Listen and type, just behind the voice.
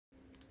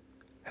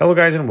Hello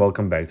guys and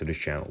welcome back to this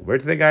channel, where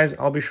today guys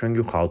I'll be showing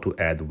you how to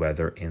add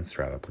weather in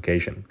Strava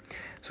application.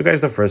 So guys,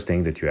 the first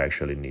thing that you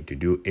actually need to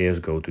do is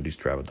go to the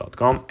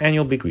strava.com and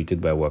you'll be greeted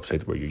by a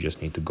website where you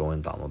just need to go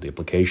and download the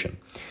application.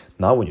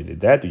 Now when you did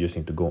that, you just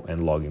need to go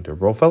and log into your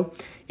profile.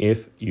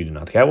 If you do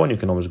not have one, you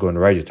can always go and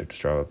register to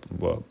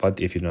Strava, but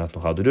if you do not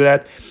know how to do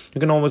that,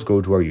 you can always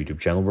go to our YouTube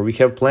channel where we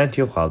have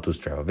plenty of how to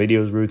Strava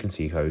videos where you can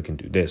see how you can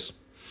do this.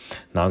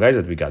 Now guys,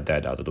 that we got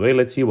that out of the way,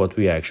 let's see what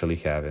we actually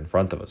have in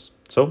front of us.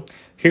 So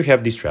here we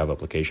have the Strava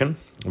application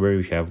where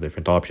we have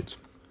different options.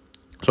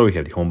 So we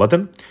have the home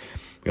button.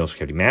 We also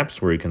have the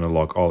maps where you can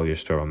unlock all of your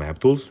Strava map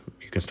tools.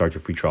 You can start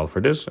your free trial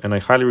for this, and I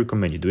highly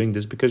recommend you doing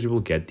this because you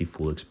will get the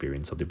full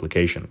experience of the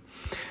application.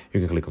 You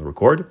can click on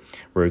record,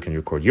 where you can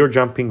record your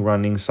jumping,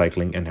 running,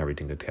 cycling, and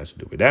everything that has to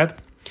do with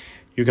that.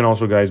 You can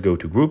also, guys, go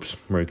to groups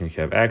where you can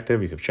have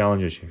active, you have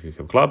challenges, you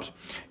have clubs.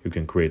 You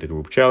can create a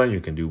group challenge.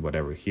 You can do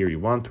whatever here you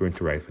want to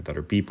interact with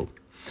other people.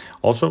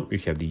 Also, you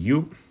have the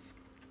U,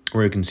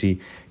 where you can see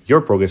your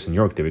progress and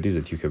your activities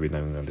that you have been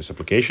doing on this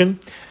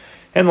application.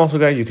 And also,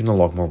 guys, you can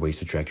unlock more ways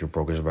to track your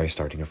progress by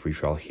starting a free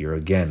trial here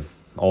again.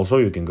 Also,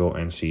 you can go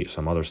and see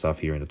some other stuff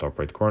here in the top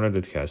right corner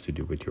that has to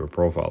do with your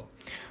profile.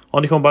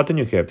 On the home button,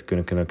 you can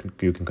connect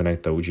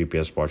a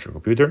GPS watch or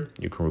computer.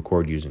 You can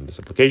record using this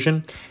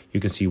application. You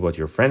can see what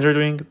your friends are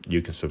doing.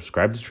 You can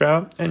subscribe to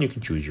Strava, and you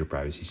can choose your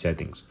privacy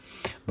settings.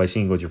 By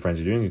seeing what your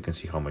friends are doing, you can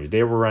see how much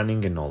they were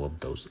running and all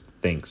of those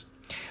things.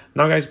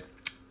 Now, guys,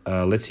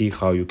 let's see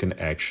how you can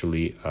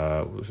actually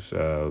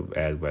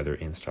add weather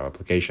in Strava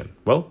application.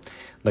 Well,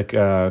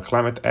 the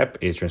climate app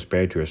is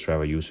transparent to your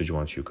Strava usage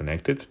once you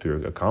connect it to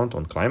your account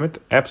on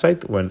climate app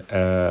site. When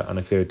an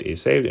activity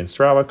is saved in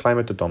Strava,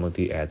 climate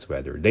automatically adds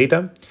weather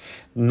data.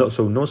 No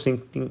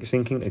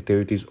syncing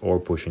activities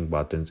or pushing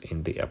buttons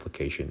in the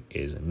application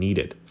is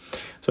needed.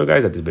 So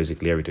guys, that is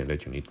basically everything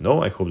that you need to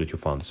know. I hope that you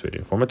found this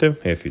video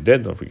informative. If you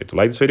did, don't forget to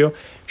like this video,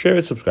 share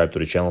it, subscribe to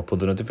the channel, put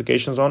the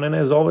notifications on, and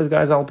as always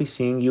guys, I'll be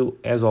seeing you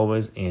as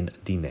always in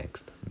the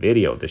next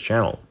video of this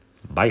channel.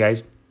 Bye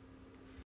guys.